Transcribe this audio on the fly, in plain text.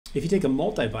If you take a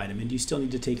multivitamin, do you still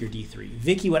need to take your D3?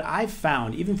 Vicky, what I've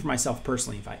found, even for myself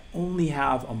personally, if I only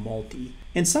have a multi,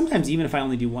 and sometimes even if I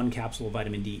only do 1 capsule of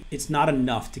vitamin D, it's not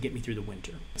enough to get me through the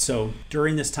winter. So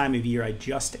during this time of year, I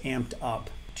just amped up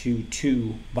to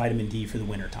 2 vitamin D for the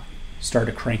winter time. Start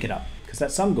to crank it up because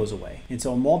that sun goes away. And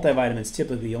so multivitamins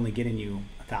typically only getting you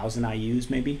 1,000 IUs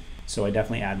maybe. So I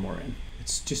definitely add more in.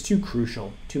 It's just too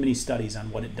crucial. Too many studies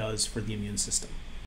on what it does for the immune system.